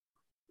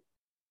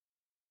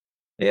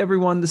Hey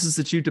everyone, this is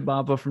Achyuta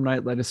Baba from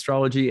Nightlight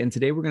Astrology, and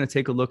today we're going to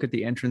take a look at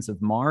the entrance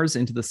of Mars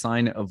into the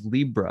sign of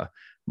Libra.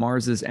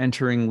 Mars is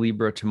entering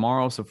Libra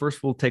tomorrow, so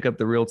first we'll take up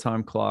the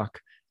real-time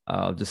clock.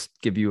 I'll just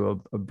give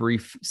you a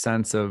brief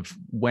sense of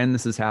when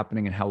this is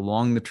happening and how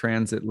long the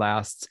transit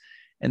lasts.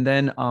 And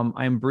then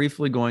I'm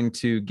briefly going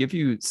to give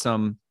you just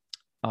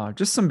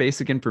some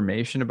basic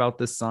information about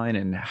this sign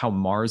and how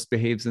Mars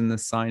behaves in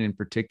this sign in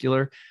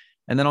particular.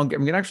 And then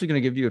I'm actually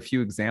going to give you a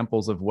few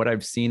examples of what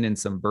I've seen in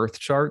some birth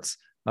charts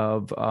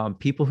of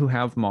people who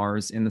have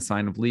Mars in the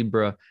sign of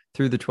Libra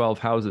through the 12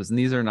 houses. And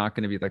these are not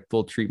going to be like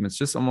full treatments,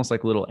 just almost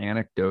like little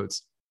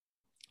anecdotes.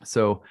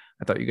 So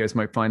I thought you guys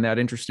might find that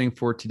interesting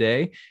for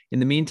today. In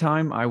the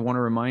meantime, I want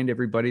to remind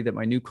everybody that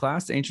my new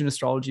class, Ancient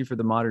Astrology for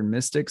the Modern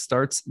Mystic,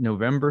 starts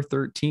November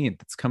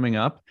 13th. It's coming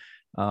up.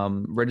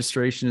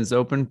 Registration is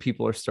open.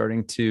 People are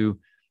starting to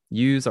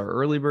use our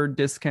early bird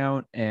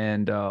discount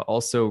and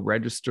also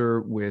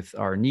register with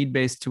our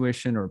need-based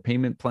tuition or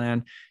payment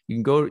plan. You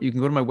can go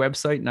to my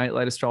website,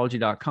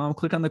 nightlightastrology.com,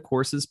 click on the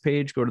courses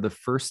page, go to the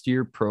first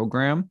year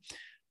program.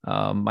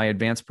 My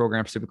advanced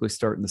programs typically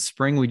start in the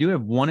spring. We do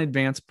have one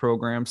advanced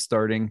program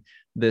starting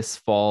this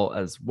fall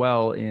as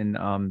well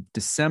in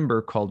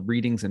December called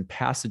Readings and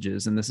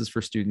Passages. And this is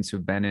for students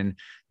who've been in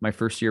my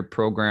first year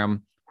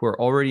program who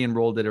are already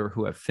enrolled in it or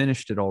who have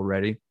finished it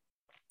already,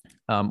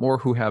 or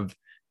who have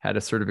had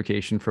a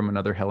certification from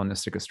another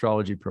Hellenistic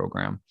astrology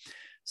program.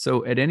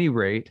 So at any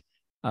rate,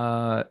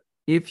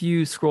 if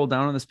you scroll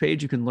down on this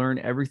page, you can learn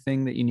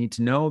everything that you need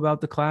to know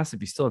about the class. If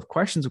you still have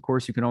questions, of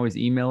course, you can always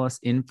email us,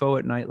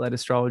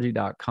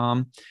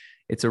 info@nightlightastrology.com.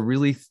 It's a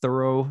really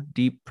thorough,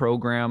 deep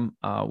program.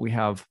 We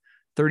have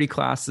 30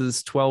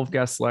 classes, 12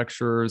 guest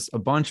lecturers, a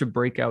bunch of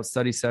breakout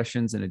study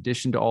sessions in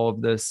addition to all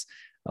of this,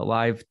 a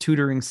live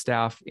tutoring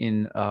staff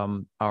in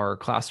our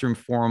classroom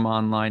forum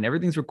online.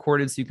 Everything's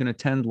recorded so you can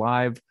attend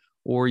live,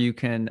 or you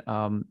can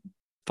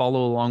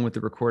follow along with the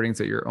recordings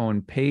at your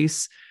own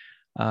pace.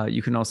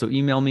 You can also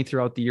email me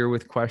throughout the year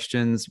with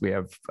questions. We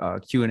have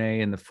Q&A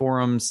in the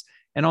forums.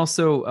 And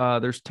also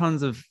there's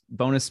tons of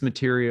bonus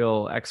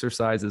material,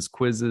 exercises,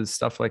 quizzes,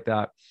 stuff like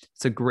that.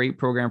 It's a great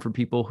program for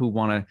people who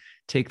want to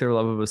take their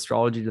love of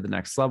astrology to the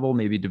next level,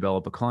 maybe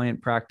develop a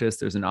client practice.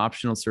 There's an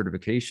optional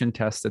certification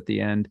test at the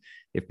end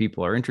if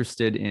people are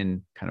interested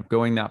in kind of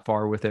going that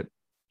far with it.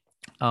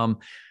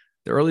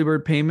 The early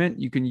bird payment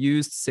you can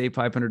use to save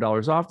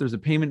 $500 off. There's a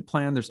payment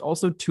plan. There's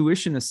also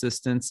tuition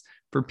assistance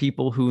for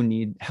people who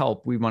need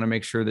help. We want to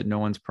make sure that no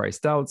one's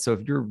priced out. So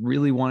if you're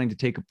really wanting to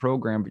take a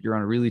program, but you're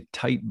on a really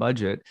tight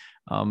budget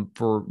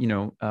because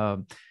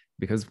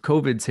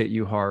COVID's hit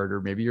you hard,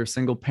 or maybe you're a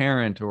single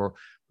parent, or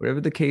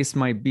whatever the case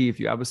might be, if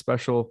you have a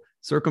special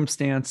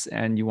circumstance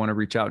and you want to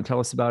reach out and tell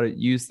us about it,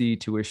 use the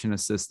tuition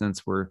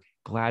assistance. We're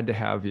glad to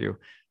have you.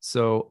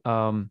 So,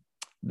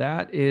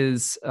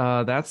 that's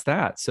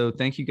that. So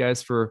thank you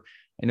guys I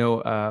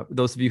know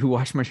those of you who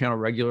watch my channel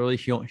regularly,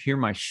 you'll hear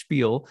my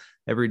spiel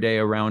every day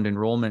around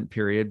enrollment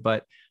period,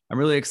 but I'm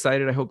really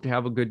excited. I hope to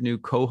have a good new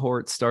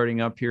cohort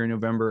starting up here in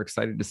November.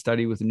 Excited to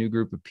study with a new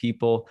group of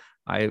people.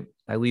 I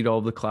lead all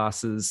the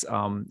classes,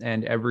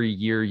 and every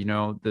year,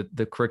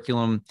 the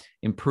curriculum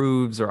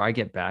improves, or I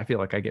feel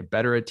like I get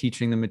better at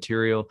teaching the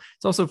material.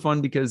 It's also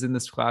fun because in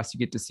this class, you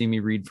get to see me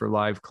read for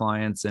live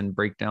clients and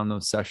break down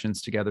those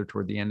sessions together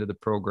toward the end of the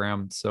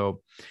program.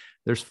 So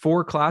there's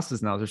 4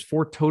 classes now. There's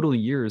 4 total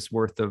years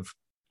worth of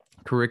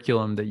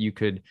curriculum that you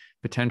could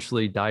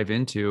potentially dive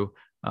into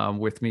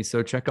with me.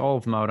 So check all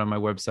of them out on my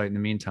website in the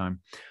meantime.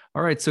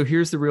 All right, so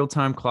here's the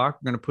real-time clock.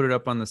 I'm going to put it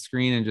up on the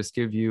screen and just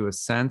give you a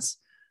sense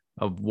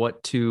of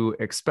what to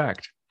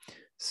expect.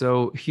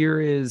 So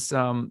here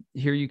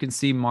you can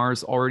see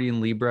Mars already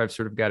in Libra. I've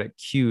sort of got it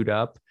queued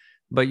up,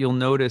 but you'll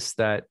notice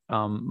that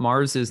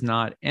Mars is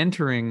not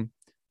entering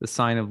the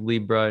sign of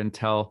Libra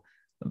until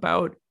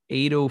about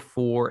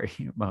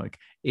 8:04, like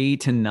 8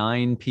 to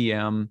 9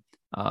 p.m.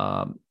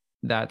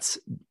 That's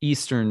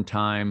Eastern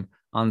time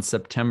on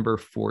September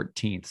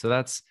 14th. So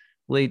that's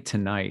late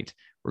tonight.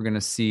 We're going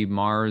to see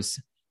Mars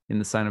in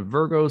the sign of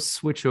Virgo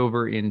switch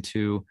over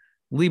into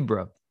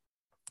Libra.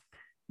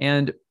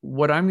 And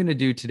what I'm going to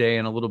do today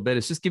in a little bit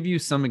is just give you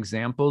some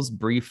examples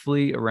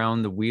briefly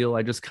around the wheel.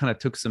 I just kind of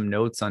took some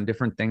notes on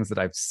different things that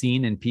I've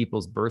seen in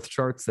people's birth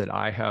charts that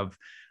I have,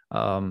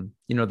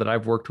 that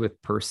I've worked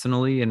with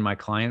personally in my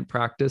client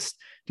practice,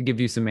 to give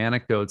you some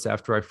anecdotes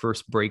after I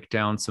first break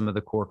down some of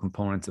the core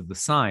components of the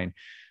sign.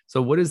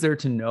 So what is there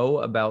to know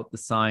about the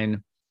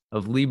sign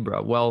of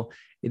Libra? Well,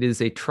 it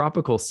is a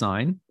tropical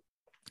sign.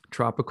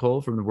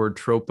 Tropical, from the word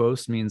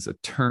tropos, means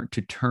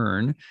to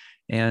turn.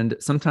 And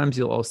sometimes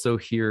you'll also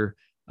hear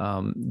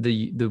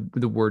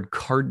the word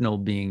cardinal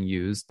being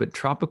used, but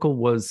tropical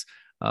was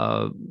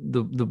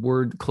the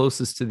word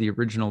closest to the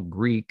original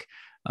Greek,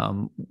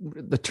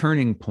 the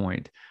turning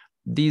point.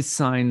 These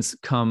signs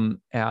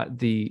come at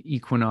the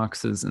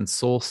equinoxes and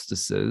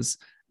solstices.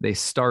 They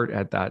start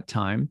at that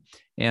time.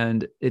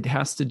 And it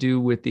has to do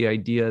with the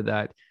idea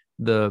that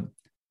the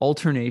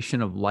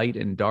alternation of light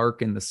and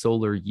dark in the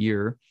solar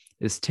year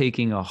is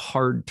taking a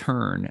hard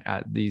turn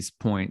at these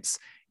points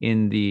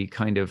in the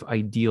kind of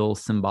ideal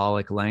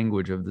symbolic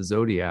language of the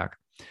zodiac.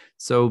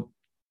 So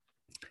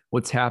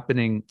what's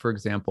happening, for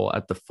example,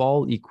 at the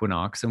fall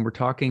equinox, and we're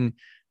talking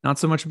not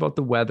so much about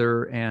the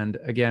weather. And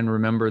again,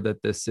 remember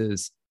that this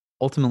is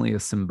ultimately a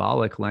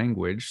symbolic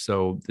language.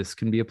 So this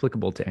can be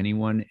applicable to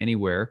anyone,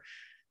 anywhere,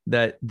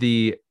 that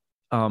the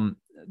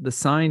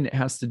sign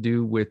has to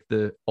do with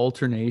the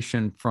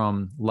alternation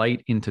from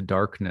light into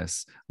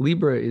darkness.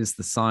 Libra is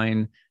the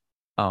sign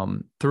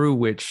through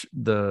which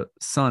the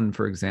sun,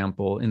 for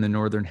example, in the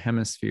northern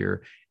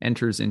hemisphere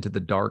enters into the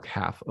dark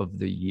half of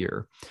the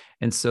year.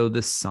 And so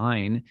this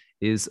sign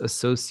is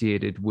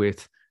associated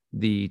with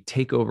the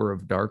takeover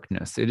of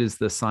darkness. It is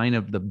the sign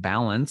of the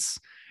balance.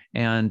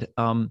 And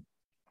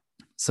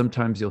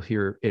sometimes you'll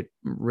hear it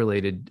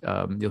related,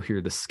 you'll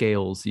hear the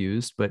scales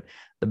used, but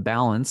the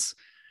balance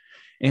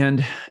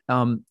and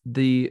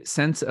the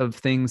sense of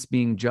things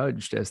being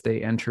judged as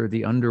they enter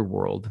the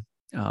underworld.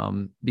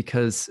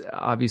 Because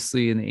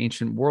obviously in the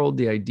ancient world,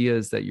 the idea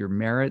is that your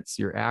merits,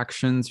 your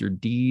actions, your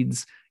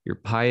deeds, your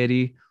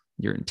piety,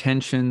 your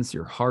intentions,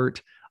 your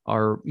heart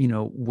are,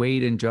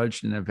 weighed and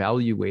judged and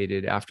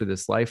evaluated after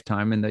this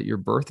lifetime, and that your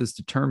birth is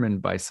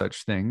determined by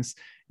such things,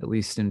 at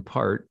least in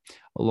part,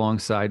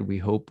 alongside, we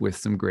hope, with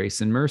some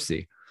grace and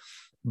mercy.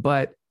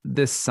 But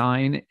this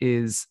sign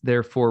is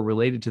therefore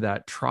related to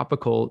that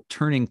tropical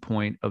turning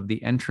point of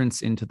the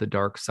entrance into the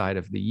dark side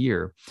of the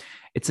year.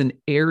 It's an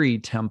airy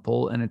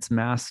temple and it's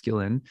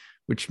masculine,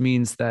 which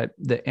means that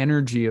the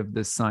energy of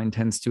this sign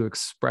tends to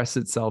express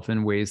itself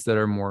in ways that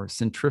are more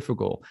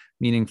centrifugal,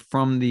 meaning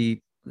from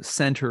the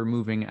center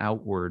moving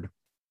outward.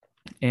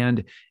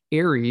 And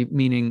airy,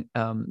 meaning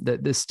that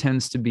this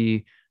tends to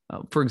be,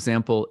 for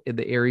example,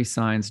 the airy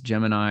signs,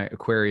 Gemini,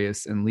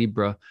 Aquarius, and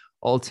Libra,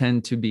 all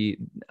tend to be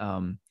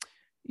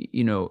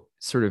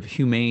sort of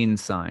humane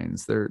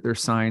signs. They're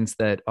signs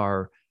that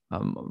are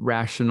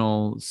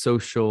rational,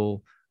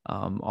 social,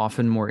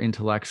 often more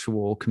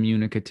intellectual,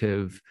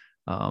 communicative,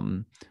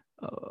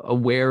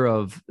 aware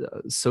of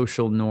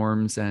social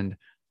norms and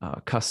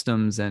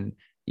customs. And,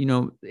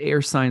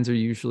 air signs are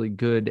usually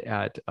good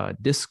at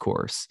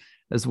discourse,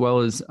 as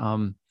well as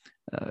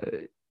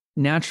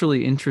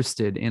naturally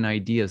interested in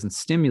ideas and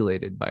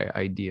stimulated by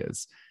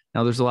ideas.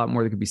 Now, there's a lot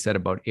more that could be said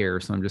about air,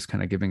 so I'm just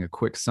kind of giving a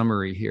quick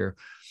summary here.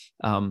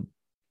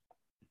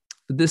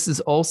 This is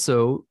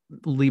also,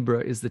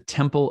 Libra is the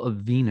temple of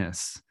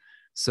Venus.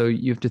 So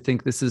you have to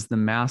think this is the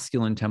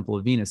masculine temple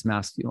of Venus.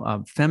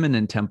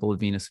 Feminine temple of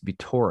Venus would be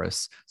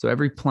Taurus. So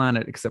every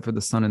planet except for the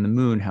sun and the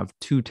moon have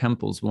two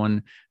temples,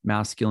 one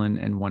masculine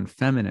and one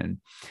feminine.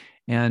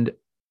 And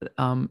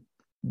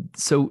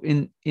so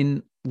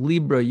in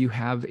Libra, you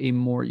have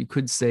you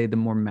could say the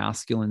more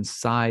masculine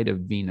side of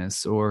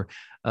Venus, or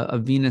a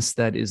Venus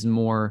that is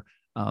more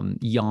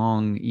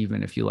yang,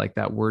 even if you like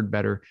that word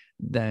better,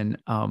 than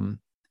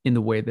in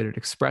the way that it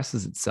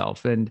expresses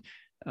itself. And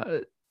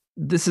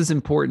this is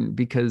important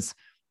because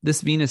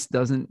this Venus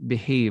doesn't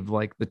behave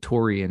like the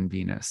Taurian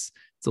Venus.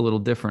 It's a little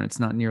different. It's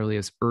not nearly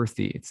as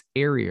earthy. It's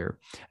airier.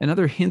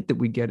 Another hint that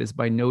we get is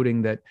by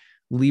noting that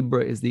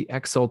Libra is the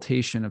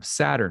exaltation of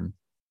Saturn,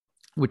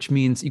 which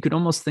means you could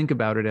almost think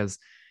about it as,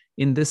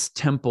 in this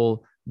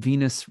temple,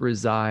 Venus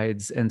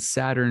resides and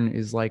Saturn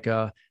is like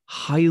a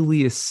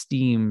highly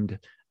esteemed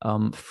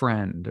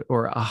friend,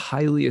 or a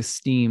highly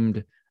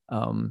esteemed,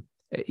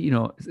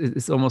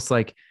 it's almost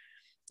like,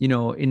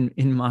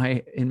 in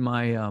my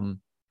I'm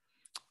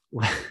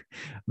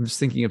just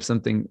thinking of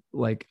something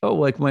like,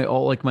 my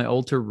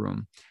altar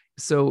room.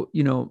 So,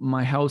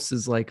 my house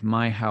is like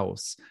my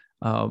house.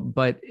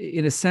 But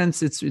in a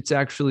sense, it's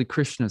actually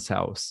Krishna's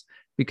house,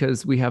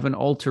 because we have an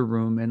altar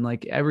room, and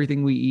like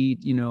everything we eat,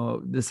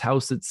 this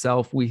house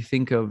itself, we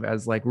think of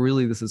as like,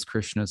 really, this is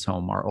Krishna's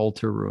home, our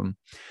altar room.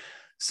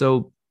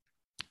 So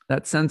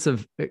that sense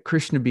of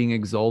Krishna being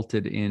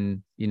exalted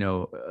in,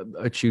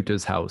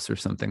 Achyuta's house or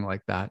something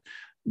like that.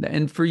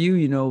 And for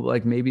you,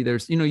 like maybe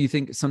there's, you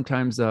think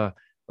sometimes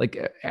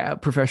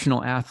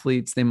professional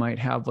athletes, they might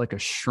have like a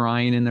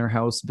shrine in their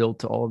house built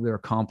to all of their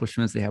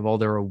accomplishments. They have all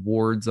their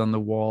awards on the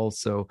wall.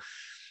 So,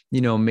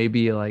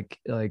 maybe like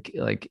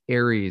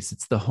Aries,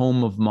 it's the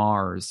home of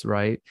Mars,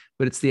 right?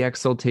 But it's the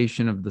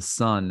exaltation of the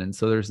sun. And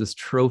so there's this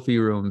trophy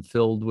room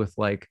filled with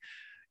like,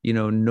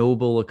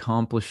 noble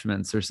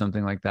accomplishments or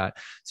something like that.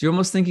 So you're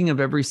almost thinking of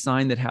every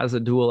sign that has a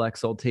dual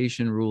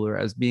exaltation ruler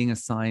as being a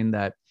sign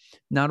that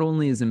not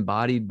only is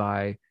embodied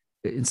by,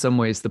 in some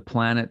ways, the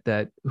planet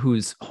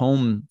whose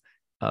home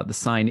the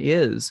sign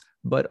is,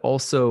 but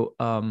also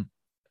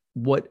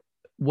what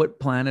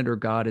planet or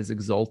god is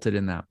exalted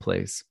in that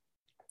place.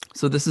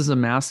 So this is a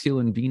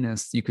masculine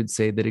Venus, you could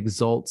say, that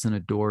exalts and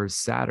adores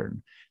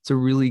Saturn. It's a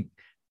really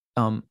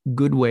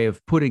good way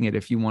of putting it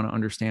if you want to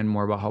understand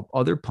more about how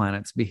other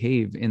planets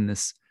behave in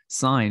this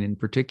sign in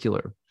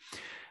particular.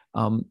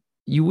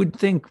 You would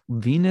think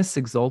Venus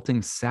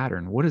exalting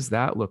Saturn. What does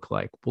that look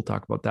like? We'll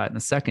talk about that in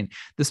a second.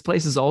 This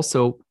place is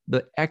also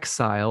the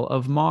exile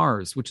of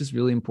Mars, which is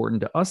really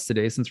important to us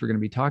today since we're going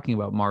to be talking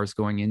about Mars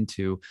going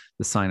into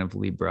the sign of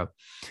Libra.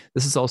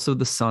 This is also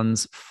the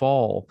sun's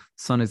fall.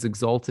 Sun is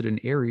exalted in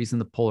Aries in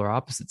the polar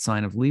opposite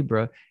sign of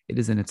Libra. It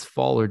is in its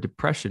fall or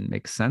depression.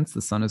 Makes sense.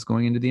 The sun is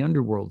going into the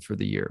underworld for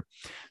the year.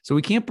 So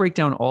we can't break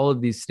down all of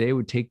these today. It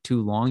would take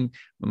too long.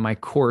 In my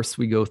course,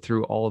 we go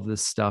through all of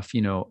this stuff,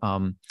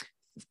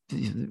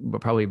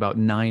 probably about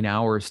 9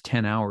 hours,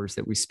 10 hours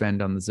that we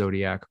spend on the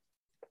zodiac.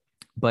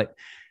 But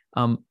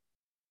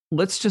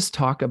let's just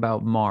talk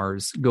about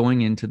Mars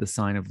going into the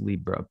sign of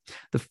Libra.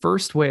 The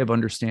first way of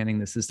understanding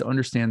this is to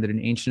understand that in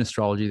ancient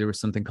astrology, there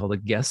was something called a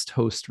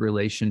guest-host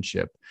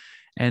relationship.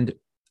 And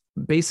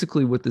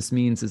basically what this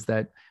means is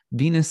that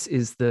Venus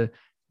is the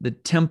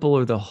temple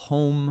or the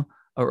home,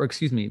 or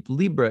excuse me,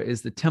 Libra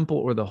is the temple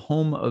or the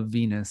home of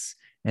Venus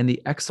and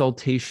the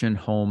exaltation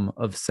home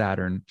of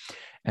Saturn.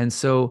 And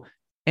so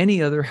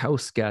any other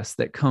house guest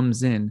that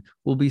comes in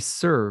will be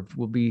served,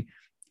 will be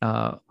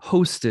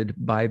hosted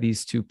by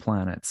these two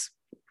planets,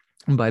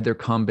 by their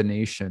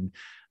combination.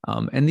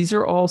 And these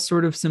are all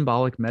sort of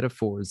symbolic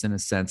metaphors in a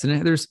sense.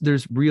 And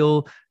there's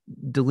real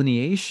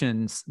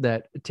delineations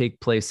that take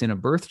place in a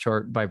birth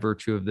chart by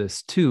virtue of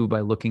this too,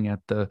 by looking at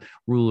the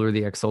ruler,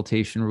 the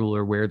exaltation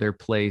ruler, where they're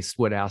placed,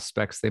 what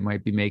aspects they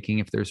might be making,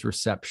 if there's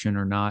reception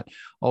or not,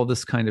 all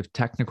this kind of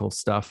technical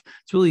stuff.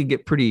 It's really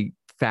get pretty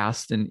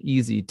fast and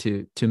easy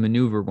to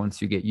maneuver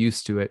once you get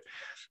used to it.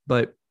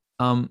 But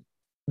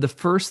the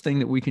first thing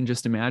that we can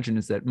just imagine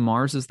is that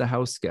Mars is the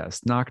house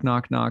guest. Knock,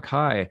 knock, knock.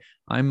 Hi,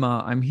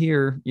 I'm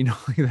here.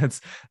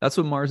 That's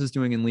what Mars is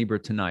doing in Libra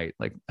tonight.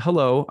 Like,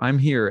 hello, I'm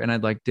here and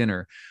I'd like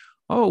dinner.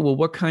 Oh, well,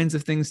 what kinds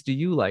of things do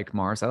you like,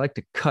 Mars? I like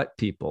to cut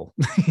people.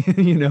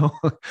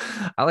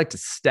 I like to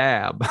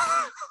stab.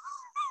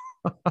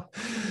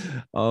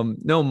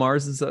 No,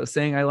 Mars is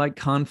saying I like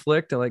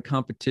conflict, I like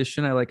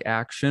competition, I like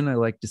action, I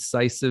like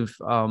decisive,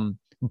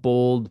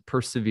 bold,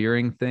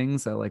 persevering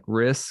things. I like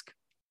risk.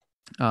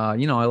 I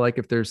like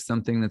if there's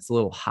something that's a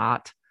little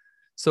hot.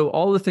 So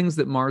all the things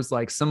that Mars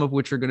likes, some of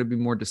which are going to be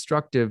more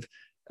destructive,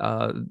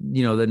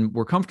 than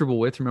we're comfortable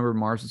with. Remember,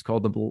 Mars is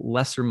called the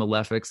lesser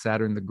malefic,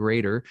 Saturn the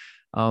greater.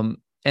 And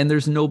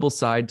there's noble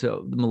side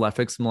to the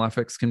malefics.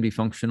 Malefics can be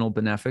functional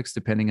benefics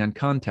depending on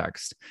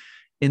context.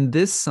 In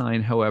this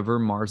sign, however,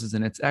 Mars is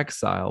in its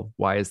exile.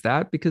 Why is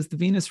that? Because the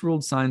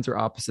Venus-ruled signs are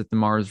opposite the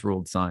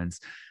Mars-ruled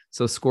signs.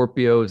 So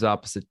Scorpio is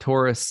opposite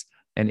Taurus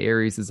and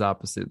Aries is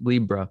opposite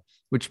Libra,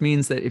 which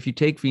means that if you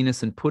take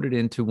Venus and put it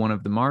into one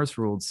of the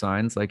Mars-ruled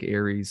signs like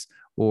Aries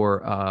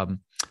or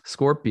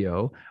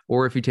Scorpio,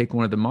 or if you take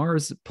one of the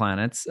Mars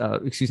planets,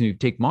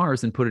 take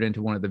Mars and put it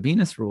into one of the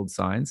Venus-ruled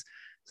signs,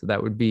 so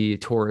that would be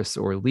Taurus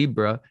or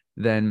Libra,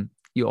 then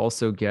you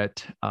also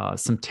get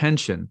some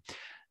tension.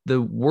 The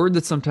word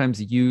that's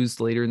sometimes used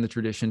later in the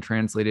tradition,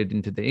 translated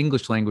into the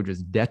English language,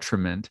 is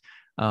detriment.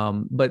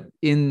 But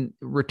in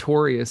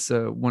Rhetorius,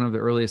 one of the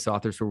earliest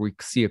authors where we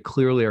see a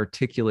clearly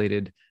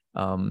articulated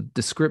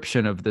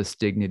description of this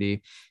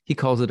dignity, he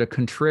calls it a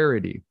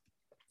contrariety.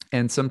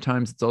 And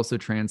sometimes it's also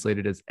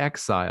translated as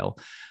exile.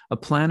 A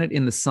planet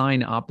in the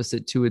sign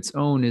opposite to its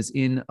own is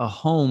in a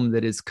home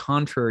that is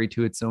contrary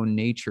to its own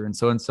nature. And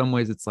so in some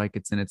ways, it's like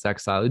it's in its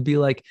exile. It'd be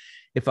like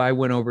if I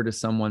went over to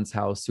someone's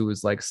house who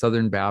was like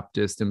Southern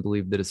Baptist and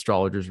believed that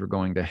astrologers were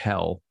going to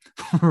hell,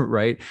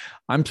 right?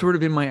 I'm sort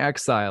of in my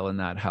exile in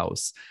that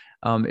house.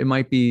 It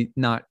might be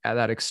not at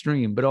that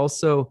extreme, but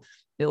also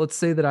let's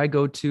say that I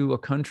go to a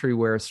country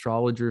where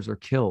astrologers are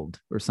killed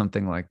or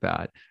something like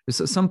that.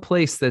 There's some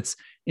place that's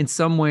in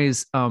some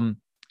ways,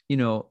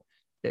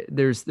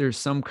 there's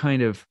some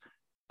kind of,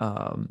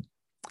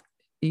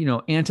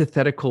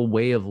 antithetical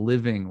way of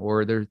living,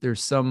 or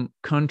there's some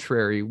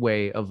contrary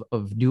way of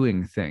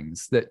doing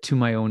things that to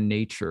my own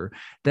nature.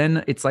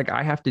 Then it's like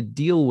I have to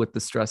deal with the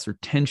stress or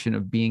tension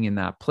of being in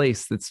that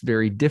place that's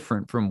very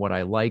different from what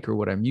I like or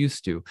what I'm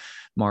used to.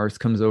 Mars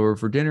comes over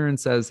for dinner and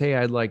says, hey,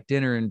 I'd like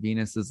dinner. And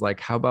Venus is like,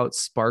 how about a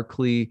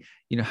sparkly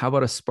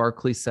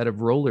set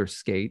of roller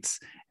skates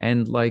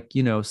and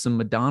some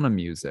Madonna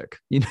music,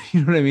 you know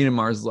what I mean? And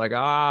Mars is like,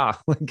 I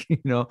want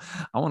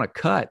to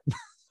cut.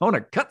 I want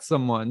to cut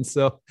someone.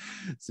 So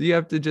you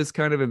have to just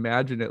kind of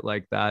imagine it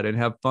like that and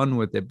have fun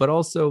with it. But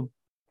also,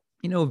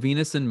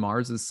 Venus and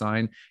Mars's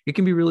sign, it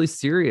can be really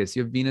serious.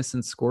 You have Venus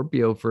in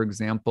Scorpio, for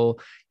example.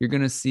 You're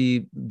going to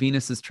see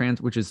Venus's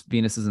which is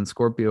Venus is in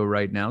Scorpio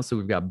right now. So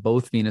we've got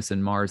both Venus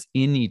and Mars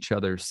in each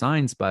other's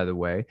signs, by the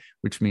way,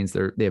 which means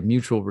they have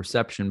mutual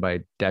reception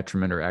by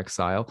detriment or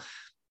exile.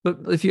 But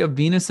if you have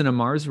Venus in a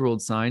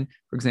Mars-ruled sign,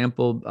 for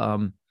example,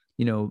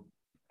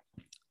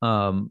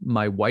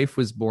 my wife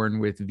was born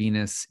with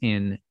Venus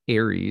in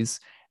Aries,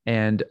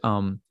 and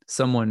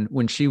someone,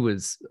 when she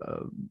was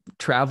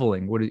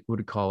traveling, what do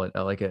you call it?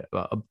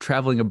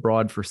 Traveling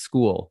abroad for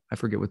school. I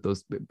forget what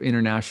those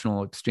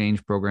international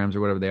exchange programs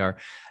or whatever they are.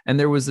 And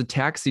there was a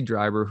taxi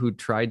driver who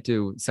tried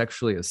to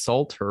sexually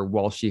assault her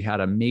while she had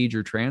a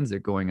major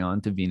transit going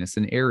on to Venus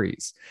in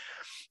Aries.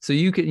 So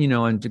you could,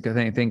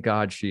 and thank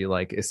God she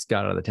like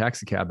got out of the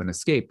taxi cab and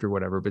escaped or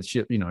whatever. But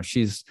she,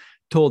 she's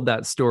told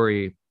that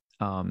story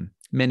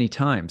many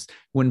times.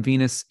 When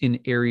Venus in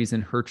Aries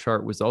in her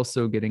chart was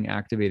also getting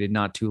activated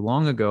not too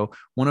long ago,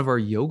 one of our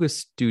yoga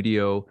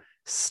studio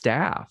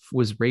staff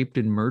was raped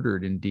and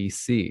murdered in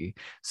DC.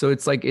 So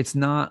it's like, it's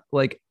not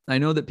like, I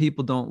know that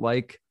people don't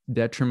like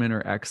detriment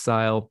or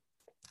exile,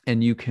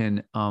 and you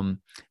can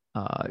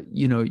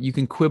you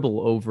can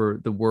quibble over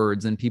the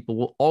words, and people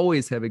will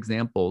always have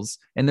examples,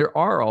 and there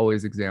are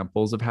always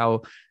examples of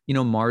how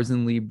Mars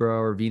in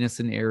Libra or Venus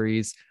in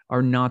Aries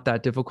are not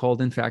that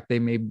difficult. In fact, they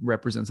may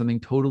represent something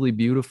totally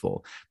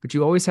beautiful, but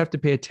you always have to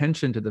pay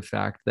attention to the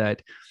fact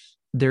that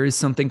there is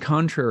something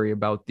contrary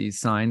about these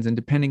signs, and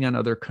depending on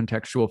other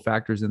contextual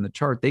factors in the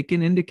chart, they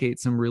can indicate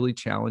some really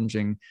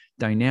challenging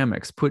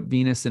dynamics. Put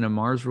Venus in a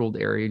Mars ruled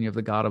area and you have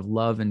the god of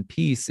love and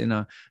peace in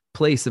a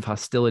place of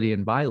hostility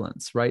and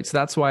violence, right? So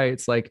that's why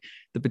it's like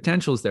the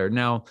potential is there.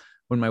 Now,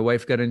 when my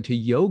wife got into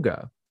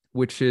yoga,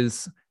 which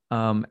is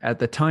at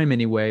the time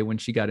anyway, when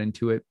she got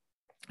into it,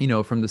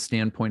 from the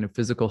standpoint of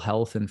physical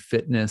health and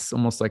fitness,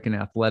 almost like an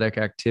athletic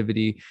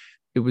activity,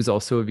 it was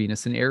also a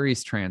Venus and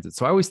Aries transit.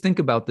 So I always think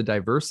about the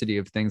diversity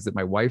of things that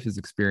my wife has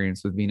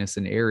experienced with Venus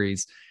and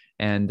Aries.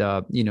 And,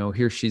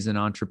 here she's an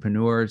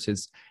entrepreneur.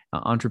 She's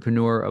an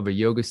entrepreneur of a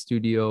yoga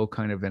studio,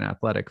 kind of an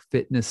athletic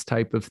fitness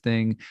type of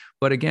thing.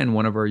 But again,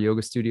 one of our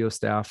yoga studio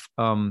staff,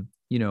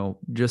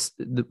 just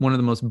one of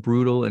the most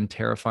brutal and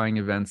terrifying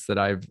events that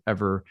I've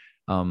ever,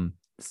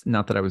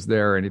 not that I was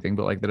there or anything,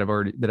 but like that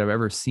I've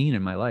ever seen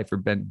in my life or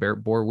been bear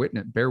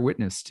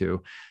witness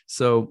to.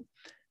 So,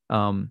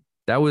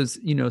 that was,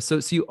 so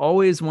you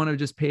always want to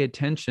just pay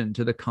attention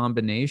to the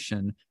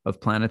combination of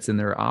planets and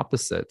their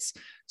opposites.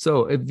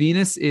 So if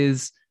Venus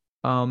is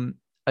a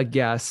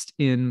guest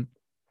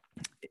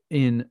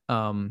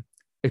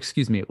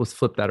excuse me, let's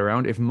flip that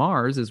around. If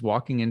Mars is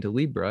walking into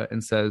Libra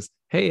and says,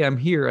 "Hey, I'm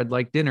here, I'd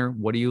like dinner.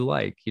 What do you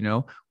like?"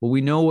 Well,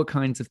 we know what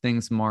kinds of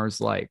things Mars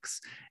likes.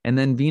 And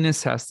then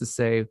Venus has to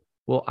say,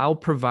 "Well, I'll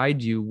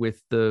provide you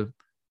with dinner."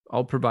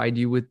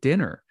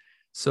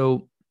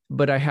 So,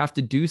 but I have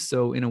to do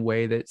so in a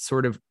way that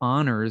sort of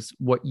honors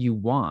what you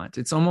want.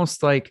 It's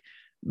almost like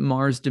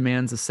Mars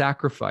demands a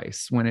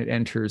sacrifice when it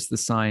enters the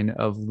sign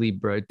of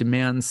Libra. It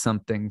demands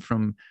something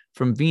from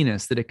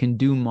Venus that it can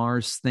do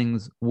Mars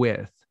things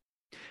with.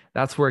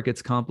 That's where it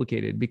gets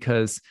complicated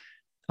because,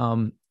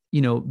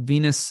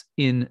 Venus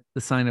in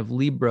the sign of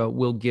Libra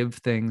will give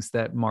things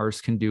that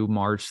Mars can do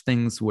Mars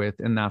things with,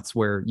 and that's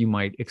where you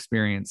might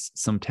experience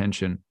some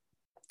tension.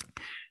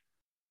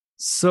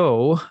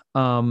 So,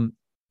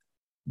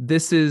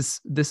 this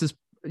is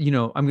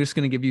I'm just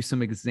going to give you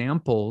some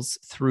examples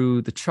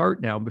through the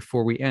chart now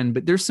before we end,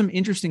 but there's some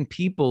interesting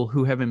people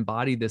who have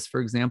embodied this.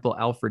 For example,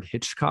 Alfred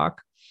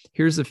Hitchcock.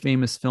 Here's a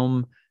famous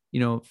film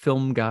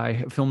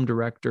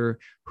director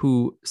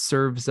who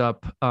serves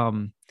up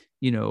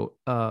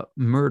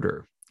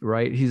murder,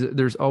 right?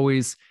 There's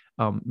always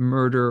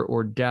murder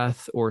or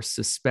death or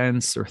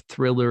suspense or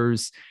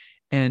thrillers,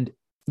 and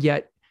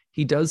yet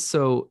he does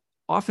so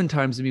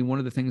oftentimes. I mean, one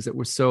of the things that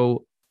was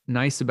so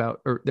nice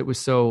about, or that was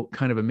so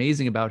kind of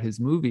amazing about his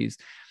movies,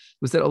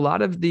 was that a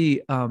lot of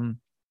the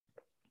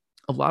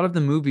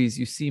movies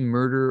you see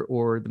murder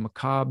or the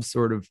macabre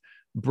sort of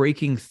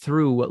breaking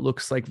through what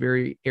looks like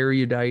very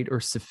erudite or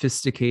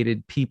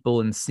sophisticated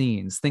people and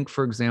scenes. Think,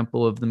 for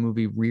example, of the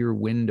movie Rear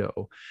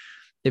Window.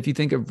 If you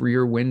think of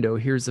Rear Window,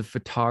 here's a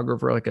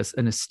photographer, like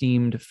an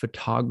esteemed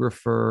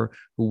photographer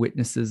who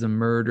witnesses a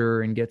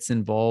murder and gets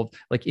involved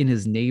like in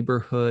his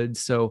neighborhood.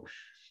 So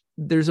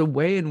there's a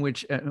way in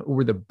which,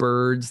 or the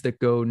birds that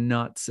go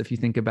nuts, if you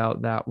think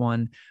about that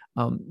one,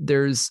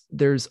 there's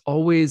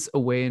always a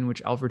way in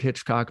which Alfred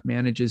Hitchcock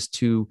manages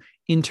to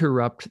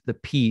interrupt the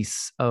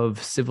peace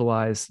of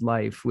civilized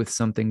life with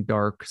something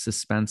dark,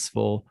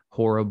 suspenseful,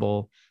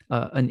 horrible,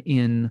 an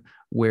inn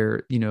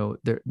where,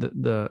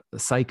 the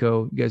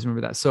psycho, you guys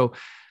remember that? So,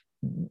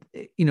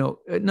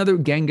 another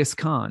Genghis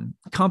Khan,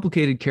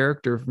 complicated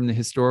character from the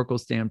historical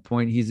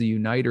standpoint. He's a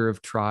uniter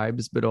of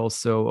tribes, but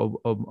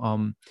also I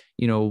don't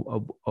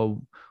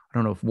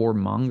know if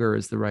warmonger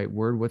is the right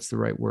word. What's the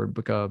right word?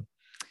 Because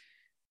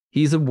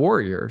he's a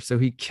warrior, so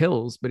he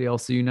kills, but he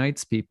also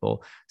unites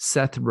people.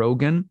 Seth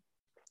Rogen,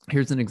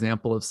 here's an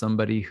example of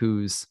somebody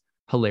who's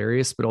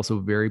hilarious, but also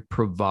very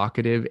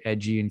provocative,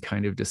 edgy, and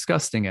kind of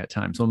disgusting at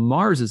times. So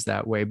Mars is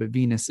that way, but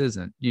Venus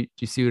isn't. Do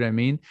you see what I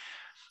mean?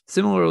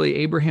 Similarly,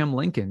 Abraham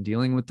Lincoln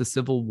dealing with the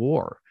Civil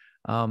War,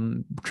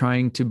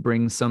 trying to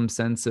bring some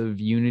sense of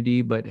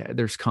unity, but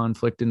there's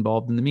conflict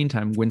involved in the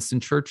meantime. Winston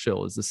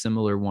Churchill is a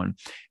similar one.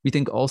 We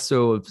think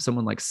also of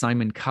someone like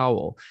Simon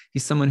Cowell.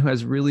 He's someone who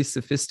has really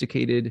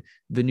sophisticated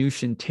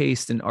Venusian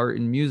taste in art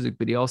and music,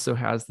 but he also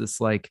has this,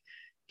 like,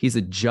 he's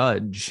a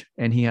judge,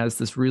 and he has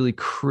this really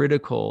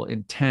critical,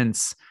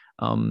 intense,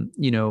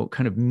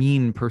 kind of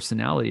mean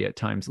personality at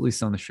times, at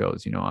least on the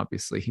shows.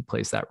 Obviously he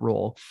plays that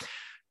role.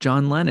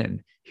 John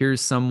Lennon,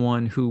 here's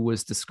someone who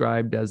was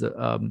described as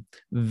a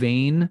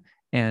vain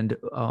and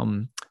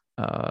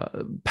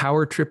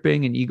power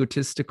tripping and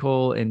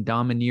egotistical and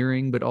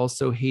domineering, but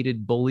also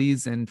hated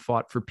bullies and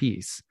fought for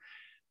peace.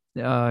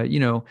 You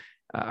know,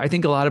 I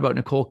think a lot about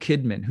Nicole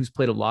Kidman, who's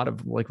played a lot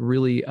of like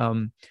really.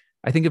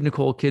 I think of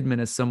Nicole Kidman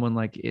as someone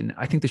like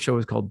I think the show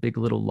is called Big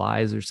Little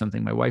Lies or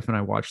something. My wife and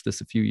I watched this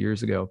a few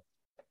years ago,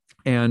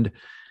 and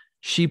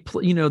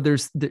you know,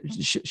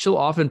 she'll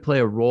often play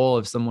a role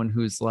of someone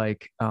who's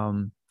like,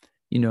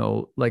 you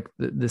know, like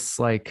this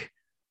like,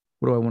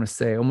 what do I want to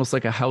say? Almost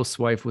like a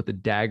housewife with a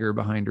dagger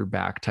behind her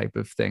back type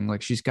of thing.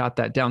 Like she's got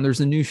that down. There's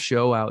a new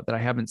show out that I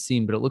haven't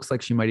seen, but it looks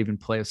like she might even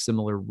play a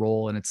similar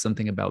role. And it's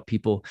something about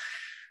people.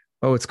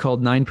 Oh, it's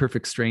called Nine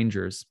Perfect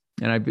Strangers.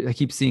 And I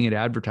keep seeing it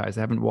advertised.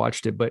 I haven't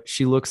watched it, but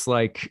she looks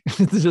like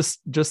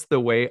just the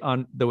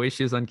way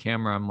she is on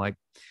camera. I'm like,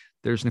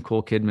 there's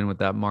Nicole Kidman with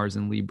that Mars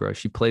and Libra.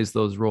 She plays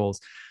those roles.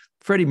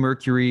 Freddie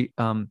Mercury,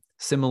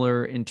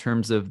 similar in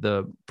terms of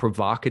the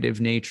provocative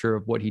nature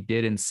of what he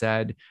did and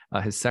said,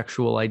 his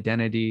sexual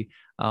identity,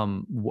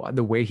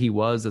 the way he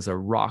was as a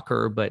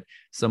rocker, but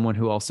someone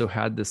who also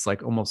had this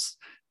like almost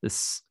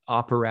this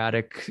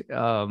operatic,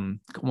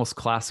 almost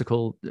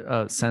classical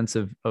sense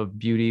of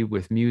beauty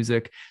with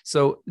music.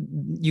 So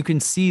you can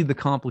see the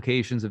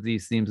complications of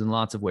these themes in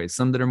lots of ways,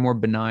 some that are more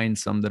benign,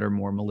 some that are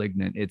more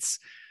malignant. It's,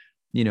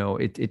 you know,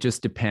 it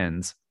just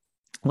depends.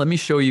 Let me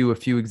show you a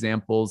few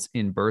examples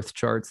in birth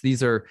charts.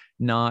 These are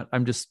not,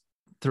 I'm just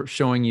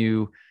showing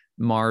you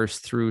Mars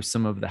through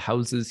some of the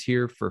houses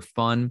here for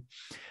fun.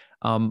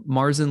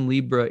 Mars and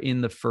Libra in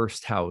the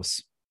first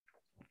house.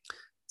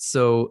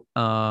 So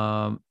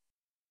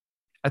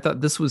I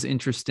thought this was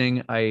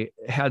interesting. I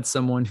had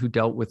someone who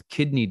dealt with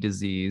kidney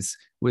disease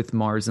with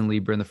Mars and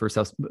Libra in the first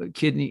house.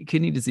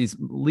 Kidney disease,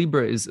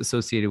 Libra is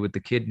associated with the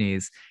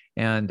kidneys,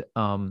 and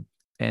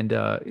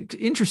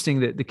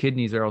interesting that the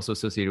kidneys are also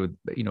associated with,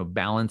 you know,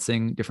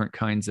 balancing different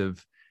kinds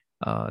of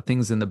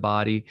things in the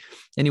body.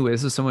 Anyway,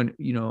 this is someone,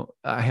 you know,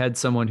 I had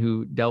someone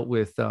who dealt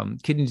with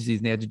kidney disease,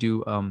 and they had to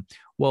do,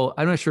 well,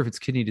 I'm not sure if it's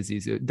kidney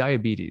disease,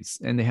 diabetes,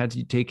 and they had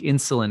to take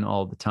insulin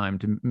all the time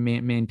to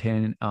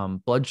maintain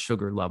blood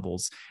sugar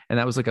levels. And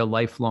that was like a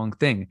lifelong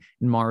thing.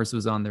 And Mars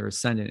was on their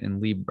ascendant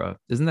in Libra.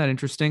 Isn't that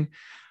interesting?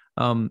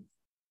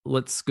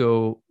 Let's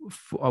go,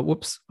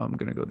 whoops, I'm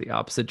going to go the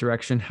opposite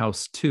direction,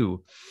 house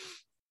 2.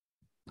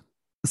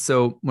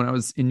 So when I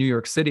was in New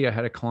York City, I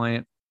had a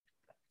client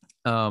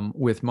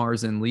with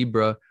Mars and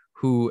Libra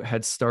who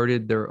had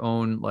started their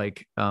own,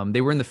 like,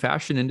 they were in the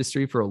fashion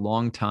industry for a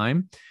long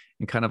time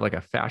and kind of like a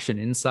fashion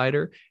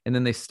insider. And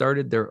then they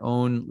started their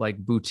own like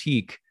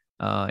boutique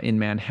in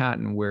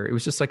Manhattan, where it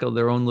was just like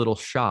their own little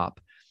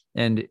shop.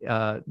 And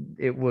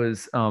it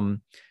was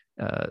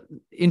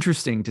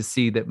interesting to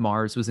see that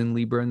Mars was in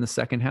Libra in the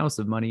second house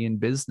of money and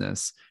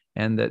business,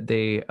 and that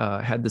they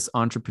had this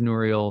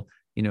entrepreneurial,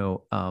 you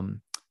know,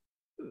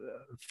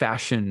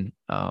 fashion,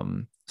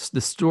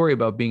 the story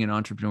about being an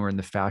entrepreneur in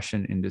the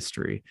fashion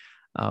industry.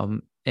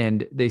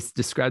 And they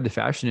described the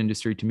fashion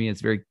industry to me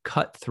as very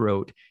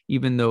cutthroat,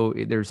 even though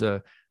there's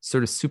a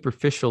sort of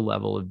superficial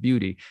level of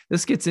beauty.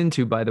 This gets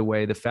into, by the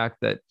way, the fact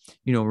that,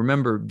 you know,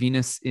 remember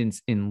Venus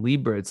in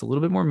Libra, it's a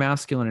little bit more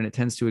masculine and it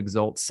tends to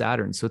exalt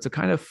Saturn. So it's a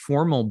kind of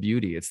formal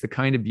beauty. It's the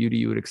kind of beauty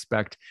you would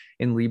expect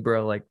in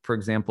Libra, like, for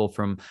example,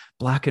 from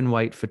black and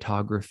white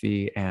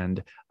photography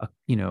and,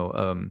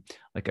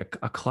 like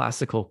a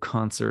classical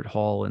concert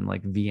hall in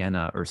like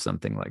Vienna or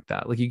something like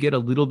that. Like you get a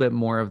little bit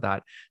more of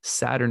that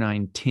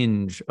Saturnine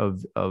tinge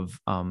of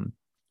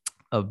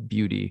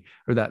beauty,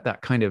 or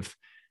that kind of,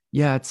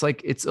 yeah, it's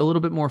like it's a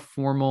little bit more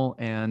formal,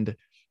 and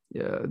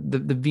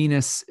the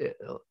Venus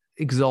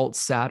exalts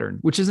Saturn,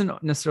 which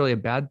isn't necessarily a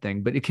bad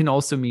thing, but it can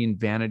also mean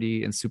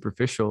vanity and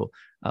superficial,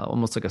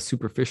 almost like a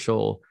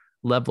superficial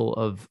level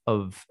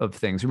of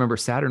things. Remember,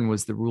 Saturn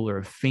was the ruler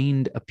of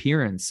feigned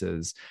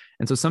appearances,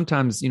 and so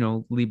sometimes, you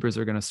know, Libras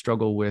are going to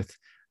struggle with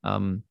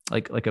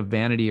like a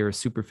vanity or a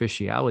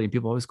superficiality.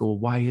 People always go, well,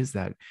 why is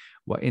that?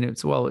 Why? And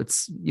it's, well,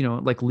 it's, you know,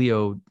 like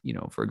Leo, you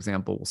know, for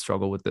example, will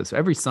struggle with this.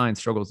 Every sign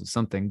struggles with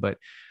something, but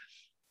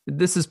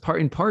this is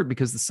in part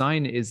because the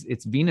sign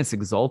it's Venus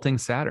exalting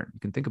Saturn. You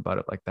can think about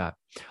it like that.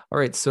 All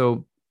right.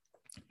 So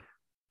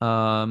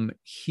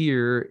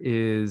here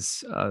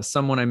is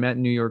someone I met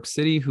in New York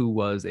City who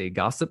was a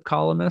gossip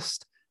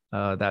columnist.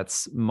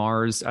 That's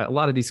Mars. A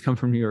lot of these come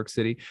from New York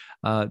City.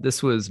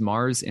 This was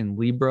Mars in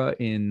Libra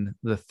in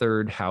the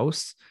third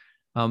house.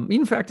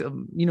 In fact,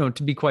 you know,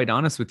 to be quite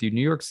honest with you,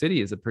 New York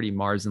City is a pretty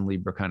Mars and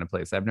Libra kind of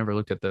place. I've never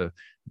looked at the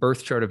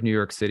birth chart of New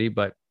York City,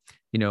 but,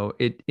 you know,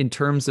 it, in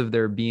terms of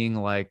there being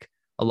like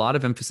a lot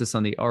of emphasis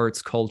on the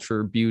arts,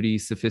 culture, beauty,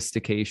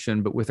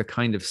 sophistication, but with a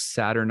kind of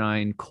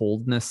Saturnine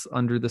coldness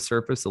under the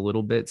surface a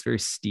little bit. It's a very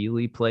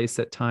steely place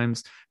at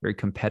times, very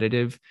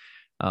competitive.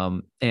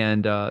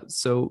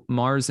 So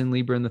Mars in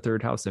Libra in the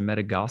third house, I met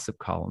a gossip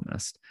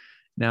columnist.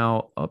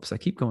 Now, oops, I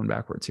keep going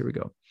backwards. Here we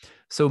go.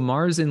 So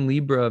Mars in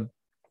Libra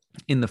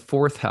in the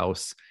fourth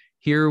house,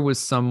 here was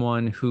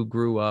someone who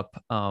grew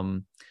up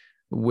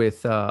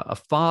with a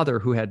father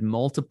who had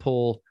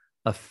multiple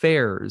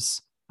affairs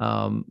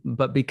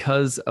But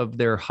because of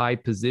their high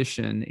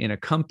position in a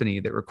company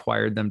that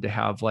required them to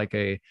have like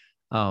a,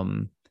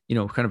 kind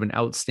of an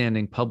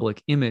outstanding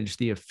public image,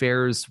 the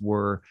affairs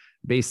were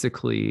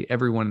basically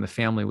everyone in the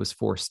family was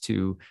forced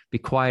to be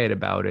quiet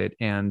about it.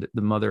 And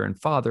the mother and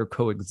father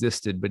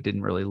coexisted, but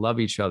didn't really love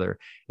each other.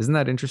 Isn't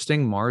that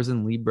interesting? Mars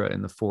and Libra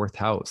in the fourth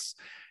house.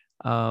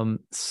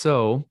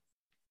 So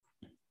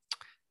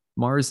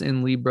Mars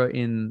and Libra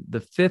in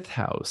the fifth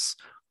house.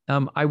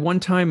 I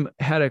one time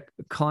had a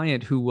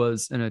client who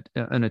was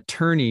an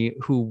attorney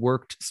who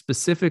worked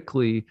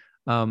specifically.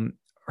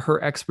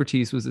 Her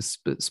expertise was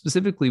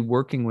specifically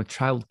working with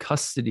child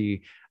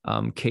custody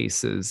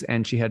cases,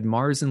 and she had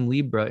Mars and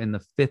Libra in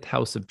the fifth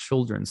house of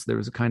children. So there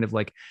was a kind of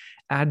like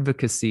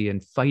advocacy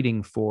and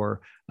fighting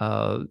for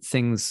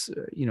things,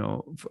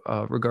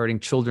 regarding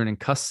children in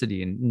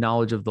custody and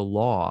knowledge of the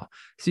law.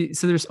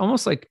 So there's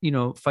almost like,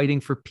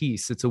 fighting for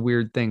peace. It's a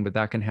weird thing, but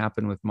that can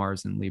happen with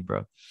Mars and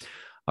Libra.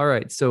 All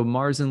right. So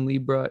Mars and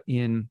Libra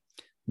in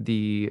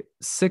the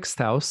sixth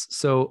house.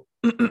 So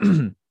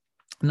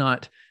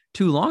not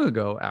too long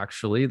ago,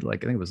 actually,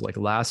 like I think it was like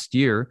last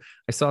year,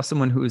 I saw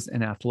someone who was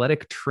an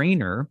athletic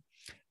trainer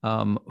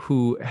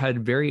who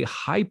had very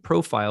high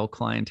profile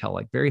clientele,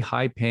 like very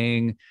high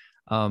paying,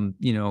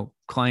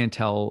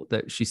 clientele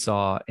that she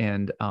saw.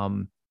 And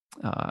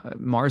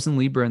Mars and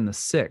Libra in the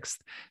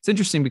sixth. It's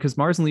interesting because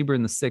Mars and Libra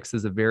in the sixth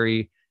is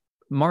the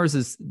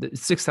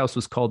sixth house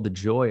was called the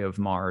joy of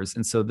Mars.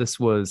 And so this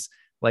was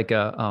like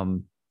a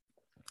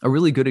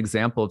really good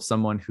example of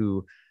someone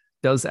who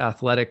does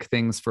athletic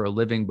things for a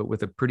living, but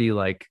with a pretty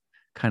like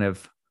kind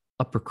of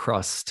upper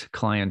crust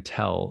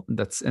clientele.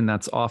 That's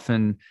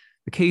often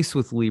the case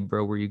with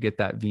Libra, where you get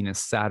that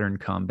Venus-Saturn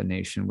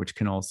combination, which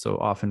can also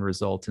often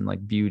result in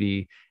like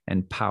beauty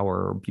and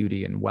power or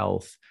beauty and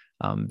wealth,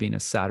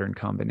 Venus-Saturn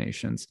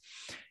combinations.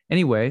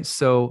 Anyway,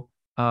 so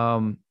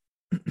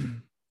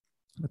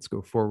let's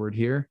go forward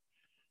here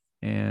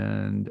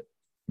and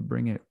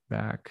bring it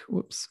back.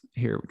 Whoops,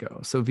 here we go.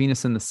 So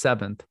Venus in the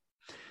seventh.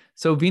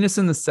 So Venus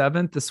in the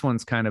seventh, this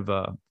one's kind of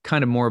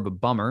more of a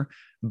bummer.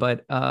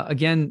 But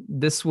again,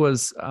 this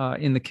was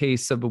in the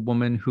case of a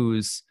woman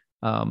whose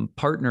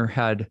partner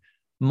had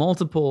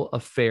multiple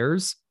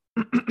affairs.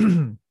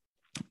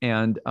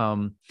 And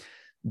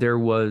there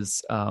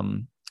was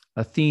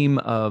a theme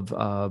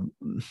of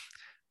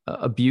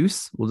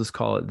abuse, we'll just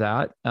call it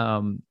that.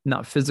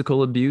 Not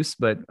physical abuse,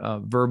 but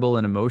verbal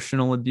and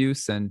emotional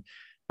abuse, and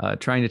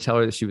trying to tell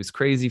her that she was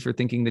crazy for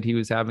thinking that he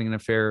was having an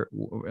affair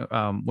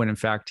when in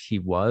fact he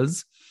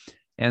was.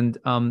 And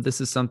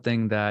this is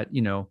something that, he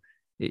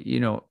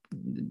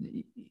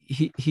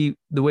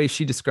the way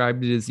she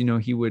described it is,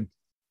 he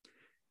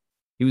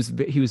was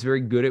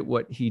very good at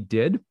what he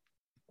did.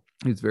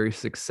 He was very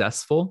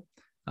successful,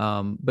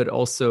 but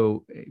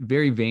also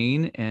very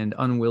vain and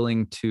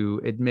unwilling to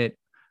admit,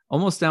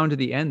 almost down to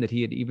the end, that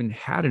he had even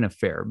had an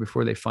affair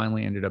before they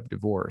finally ended up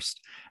divorced.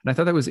 And I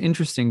thought that was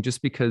interesting,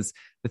 just because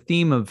the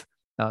theme of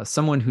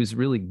someone who's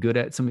really good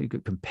at something,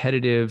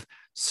 competitive,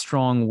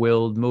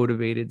 strong-willed,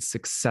 motivated,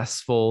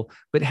 successful,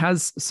 but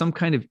has some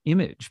kind of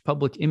image,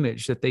 public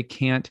image, that they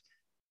can't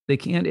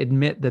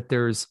admit that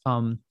there's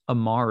a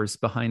Mars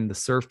behind the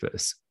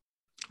surface.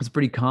 It's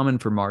pretty common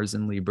for Mars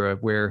and Libra,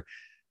 where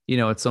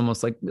it's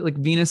almost like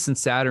Venus and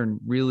Saturn.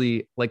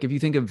 Really, like if you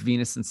think of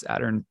Venus and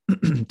Saturn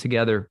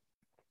together,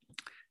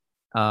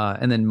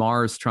 and then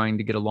Mars trying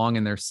to get along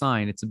in their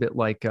sign, it's a bit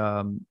like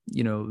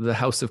the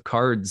House of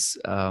Cards.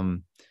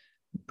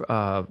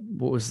 What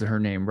was her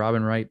name?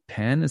 Robin Wright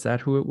Penn, is that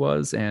who it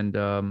was? And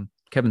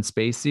Kevin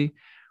Spacey,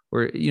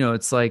 where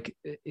it's like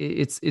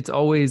it's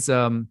always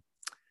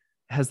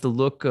has the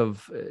look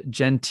of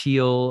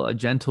genteel, a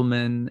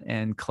gentleman,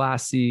 and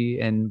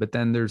classy, but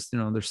then there's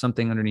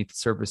something underneath the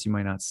surface you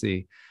might not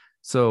see.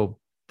 So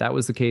that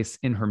was the case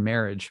in her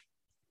marriage.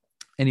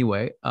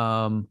 Anyway,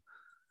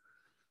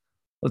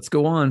 let's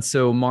go on.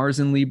 So Mars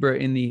and Libra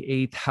in the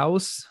eighth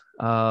house.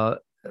 I've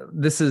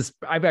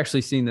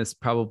actually seen this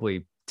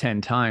probably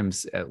 10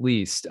 times at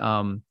least.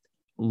 Long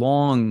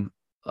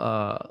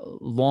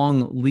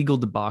legal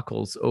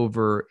debacles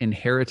over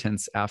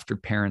inheritance after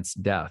parents'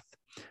 death.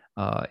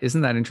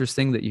 Isn't that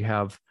interesting that you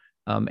have,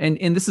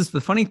 and this is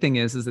the funny thing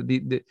is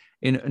that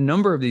in a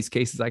number of these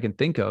cases I can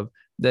think of,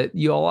 that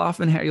you'll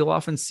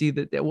often see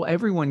that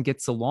everyone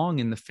gets along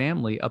in the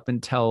family up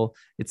until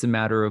it's a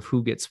matter of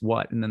who gets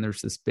what, and then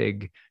there's this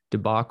big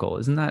debacle.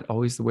 Isn't that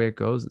always the way it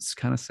goes? It's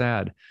kind of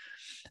sad.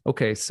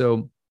 Okay,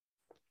 so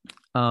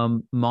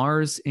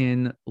Mars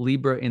in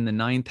Libra in the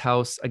ninth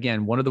house.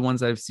 Again, one of the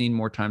ones I've seen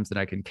more times than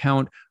I can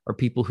count are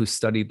people who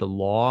study the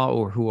law,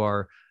 or who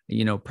are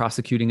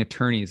prosecuting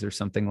attorneys or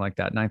something like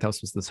that. Ninth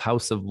house was this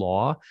house of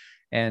law.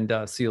 And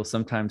so you'll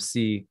sometimes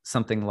see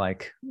something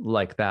like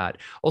that.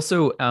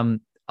 Also,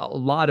 a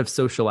lot of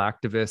social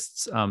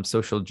activists,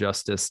 social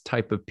justice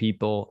type of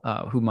people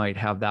who might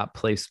have that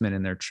placement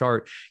in their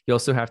chart. You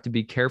also have to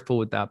be careful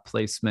with that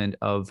placement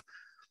of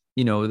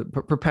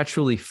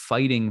perpetually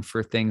fighting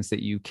for things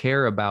that you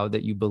care about,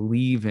 that you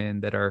believe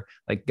in, that are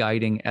like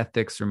guiding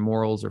ethics or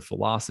morals or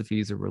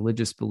philosophies or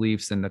religious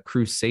beliefs, and the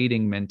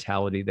crusading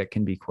mentality that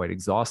can be quite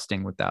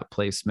exhausting with that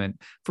placement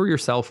for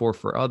yourself or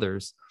for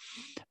others.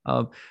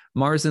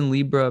 Mars in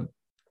Libra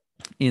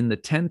in the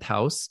 10th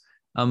house.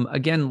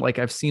 Again, like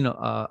I've seen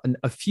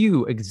a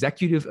few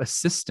executive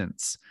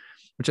assistants,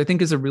 which I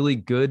think is a really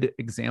good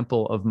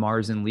example of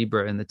Mars in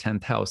Libra in the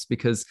 10th house,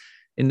 because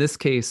in this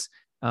case,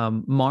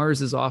 Mars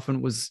has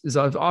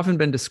often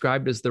been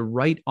described as the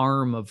right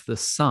arm of the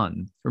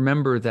sun.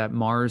 Remember that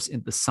Mars,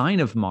 in the sign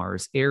of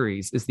Mars,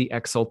 Aries, is the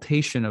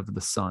exaltation of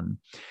the sun.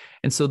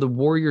 And so the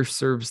warrior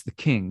serves the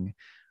king,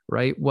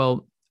 right?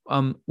 Well,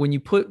 when you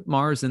put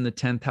Mars in the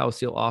 10th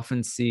house, you'll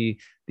often see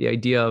the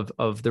idea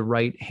of the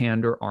right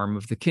hand or arm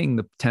of the king,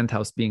 the 10th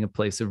house being a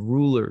place of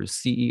rulers,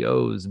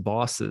 CEOs,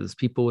 bosses,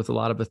 people with a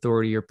lot of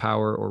authority or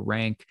power or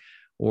rank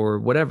or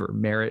whatever,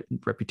 merit,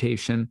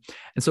 reputation.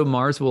 And so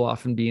Mars will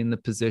often be in the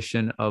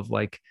position of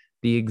like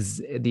the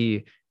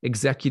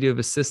executive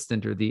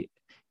assistant, or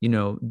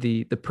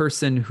the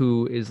person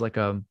who is like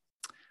a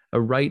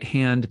right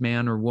hand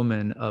man or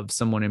woman of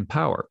someone in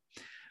power.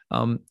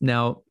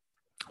 Now,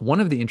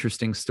 one of the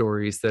interesting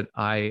stories that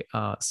I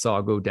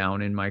saw go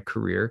down in my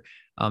career,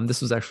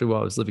 this was actually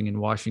while I was living in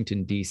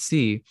Washington,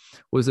 D.C.,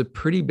 was a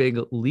pretty big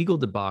legal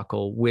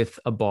debacle with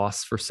a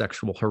boss for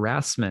sexual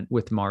harassment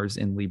with Mars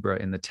in Libra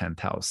in the 10th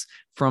house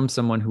from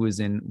someone who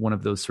is in one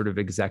of those sort of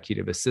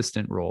executive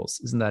assistant roles.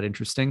 Isn't that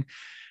interesting?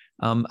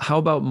 How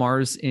about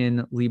Mars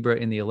in Libra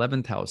in the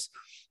 11th house?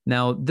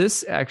 Now,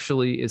 this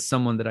actually is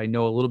someone that I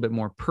know a little bit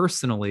more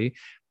personally.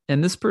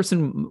 And this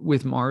person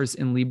with Mars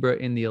in Libra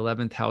in the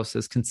 11th house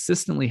has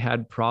consistently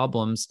had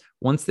problems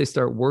once they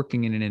start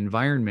working in an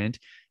environment.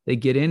 They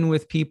get in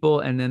with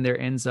people, and then they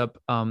end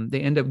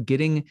up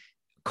getting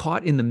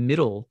caught in the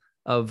middle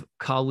of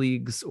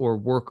colleagues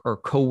or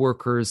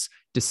coworkers'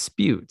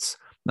 disputes.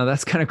 Now,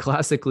 that's kind of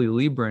classically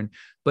Libran,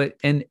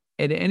 and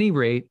at any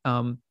rate,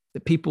 the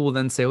people will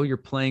then say, "Oh, you're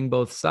playing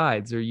both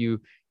sides," or you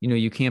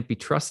can't be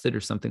trusted,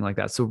 or something like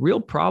that. So,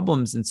 real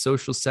problems in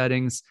social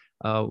settings,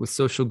 with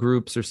social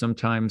groups, or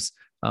sometimes,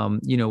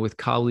 with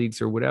colleagues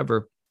or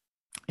whatever.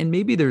 And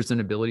maybe there's an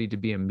ability to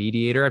be a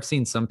mediator. I've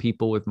seen some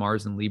people with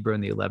Mars and Libra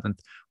in the 11th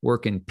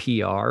work in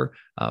PR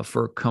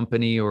for a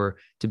company, or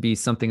to be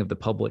something of the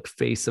public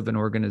face of an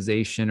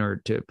organization, or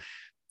to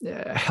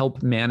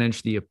help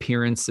manage the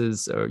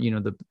appearances, or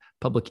the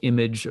public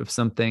image of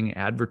something,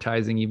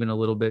 advertising, even a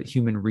little bit,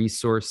 human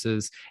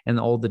resources, and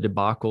all the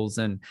debacles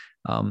and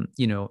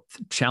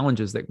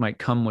challenges that might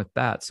come with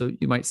that. So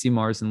you might see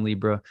Mars and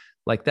Libra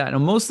like that. Now,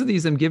 most of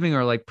these I'm giving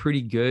are like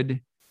pretty good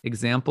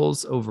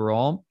examples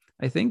overall,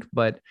 I think.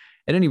 But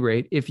at any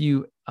rate, if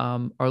you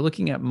are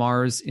looking at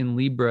Mars in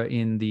Libra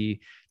in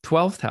the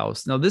 12th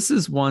house, now this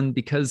is one,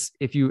 because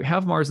if you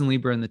have Mars in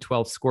Libra in the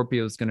 12th,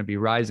 Scorpio is going to be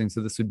rising.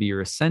 So this would be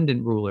your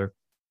ascendant ruler.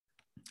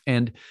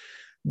 And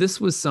this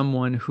was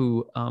someone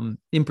who,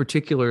 in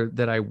particular,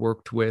 that I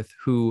worked with,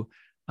 who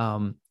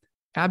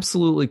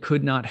absolutely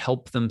could not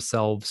help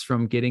themselves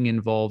from getting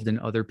involved in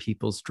other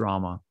people's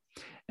drama.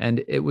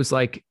 And it was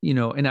like,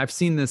 and I've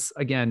seen this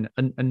again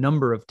a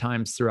number of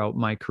times throughout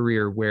my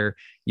career, where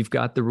you've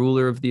got the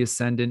ruler of the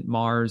ascendant,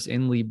 Mars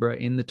in Libra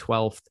in the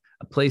 12th,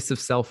 a place of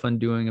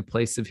self-undoing, a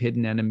place of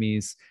hidden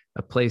enemies,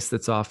 a place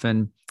that's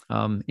often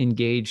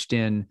engaged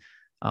in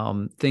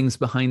things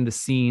behind the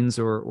scenes,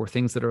 or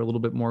things that are a little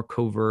bit more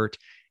covert.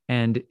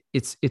 And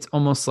it's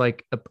almost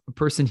like a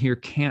person here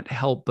can't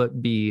help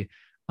but be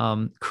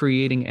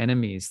creating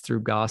enemies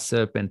through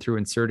gossip and through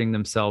inserting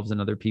themselves in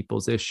other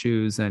people's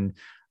issues, and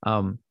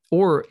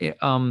or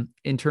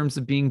in terms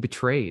of being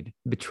betrayed.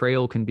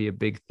 Betrayal can be a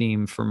big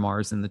theme for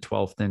Mars in the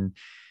 12th and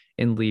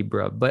in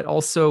Libra, but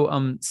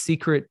also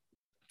secret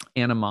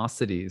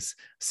animosities,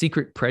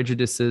 secret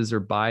prejudices or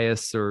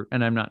bias,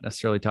 and I'm not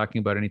necessarily talking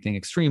about anything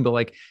extreme, but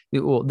like,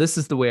 well, this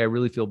is the way I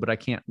really feel, but I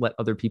can't let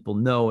other people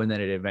know, and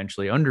then it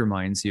eventually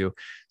undermines you.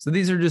 So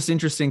these are just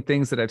interesting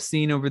things that I've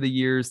seen over the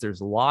years.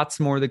 There's lots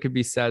more that could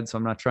be said, so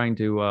I'm not trying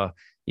to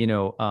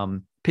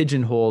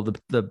pigeonhole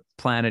the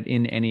planet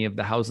in any of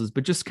the houses,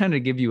 but just kind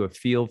of give you a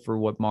feel for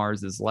what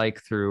Mars is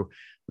like through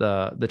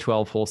the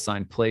 12 whole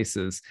sign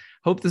places.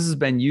 Hope this has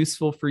been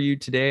useful for you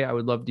today. I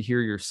would love to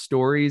hear your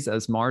stories.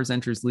 As Mars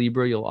enters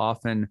Libra, you'll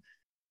often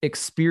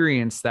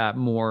experience that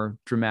more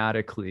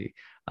dramatically.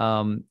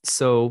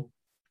 So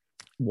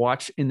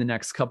watch in the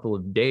next couple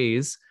of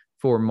days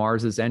for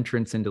Mars's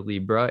entrance into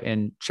Libra,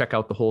 and check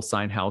out the whole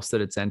sign house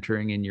that it's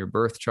entering in your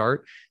birth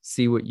chart.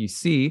 See what you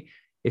see.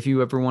 If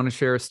you ever want to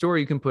share a story,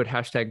 you can put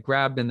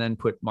 #grabbed and then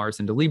put Mars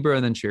into Libra,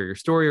 and then share your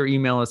story, or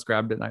email us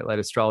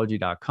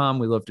grabbed@nightlightastrology.com.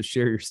 We love to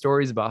share your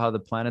stories about how the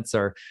planets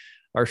are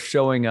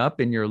showing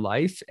up in your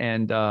life,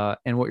 and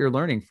what you're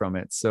learning from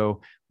it.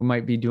 So we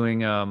might be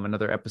doing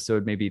another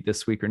episode maybe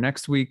this week or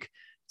next week.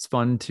 It's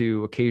fun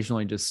to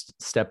occasionally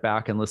just step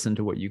back and listen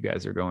to what you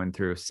guys are going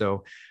through.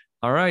 So,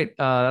 all right,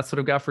 that's what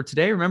I've got for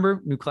today.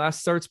 Remember, new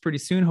class starts pretty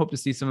soon. Hope to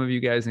see some of you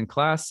guys in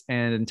class.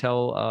 And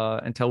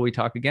until we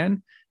talk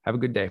again, have a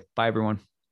good day. Bye, everyone.